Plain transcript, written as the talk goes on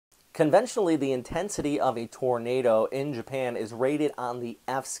Conventionally, the intensity of a tornado in Japan is rated on the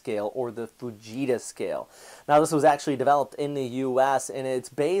F scale, or the Fujita scale. Now, this was actually developed in the US, and it's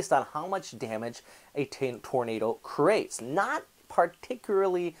based on how much damage a tornado creates. Not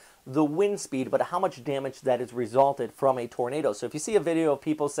particularly the wind speed, but how much damage that is resulted from a tornado. So if you see a video of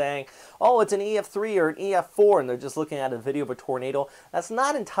people saying, oh, it's an EF3 or an EF4, and they're just looking at a video of a tornado, that's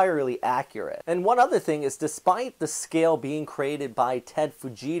not entirely accurate. And one other thing is, despite the scale being created by Ted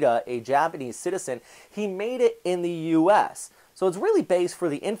Fujita, a Japanese citizen, he made it in the US. So it's really based for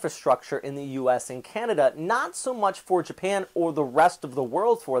the infrastructure in the US and Canada, not so much for Japan or the rest of the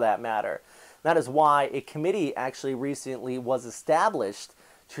world for that matter. That is why a committee actually recently was established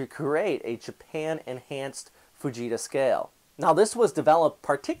to create a Japan-enhanced Fujita scale. Now, this was developed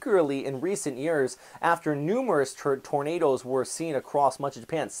particularly in recent years after numerous tornadoes were seen across much of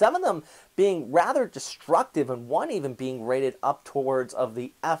Japan, some of them being rather destructive and one even being rated up towards of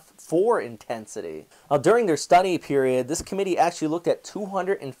the F4 intensity. Now, during their study period, this committee actually looked at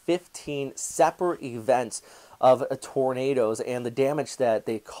 215 separate events of tornadoes and the damage that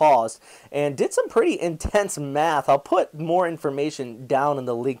they caused, and did some pretty intense math. I'll put more information down in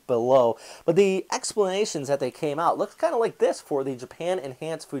the link below, but the explanations that they came out looks kind of like this for the Japan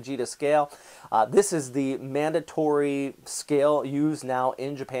Enhanced Fujita scale. This is the mandatory scale used now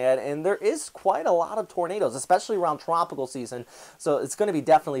in Japan, and there is quite a lot of tornadoes, especially around tropical season, so it's going to be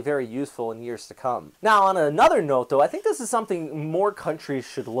definitely very useful in years to come. Now, on another note though, I think this is something more countries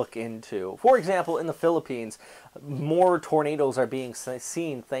should look into. For example, in the Philippines, more tornadoes are being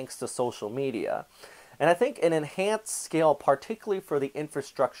seen thanks to social media. And I think an enhanced scale, particularly for the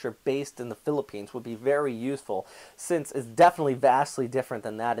infrastructure based in the Philippines, would be very useful, since it's definitely vastly different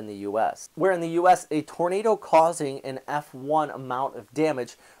than that in the US. Where in the US, a tornado causing an F1 amount of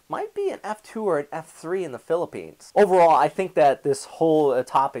damage might be an F2 or an F3 in the Philippines. Overall, I think that this whole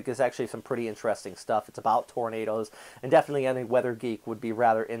topic is actually some pretty interesting stuff. It's about tornadoes, and definitely any weather geek would be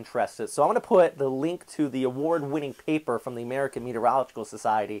rather interested. So I'm going to put the link to the award-winning paper from the American Meteorological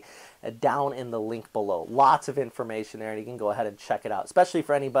Society down in the link below. Lots of information there, and you can go ahead and check it out, especially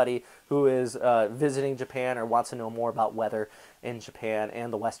for anybody who is visiting Japan or wants to know more about weather in Japan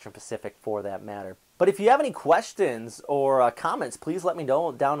and the Western Pacific for that matter. But if you have any questions or comments, please let me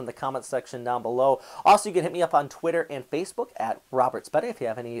know down in the comment section down below. Also, you can hit me up on Twitter and Facebook at RobertSpetty if you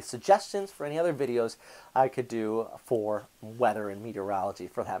have any suggestions for any other videos I could do for weather and meteorology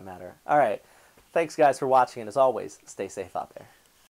for that matter. All right. Thanks, guys, for watching, and as always, stay safe out there.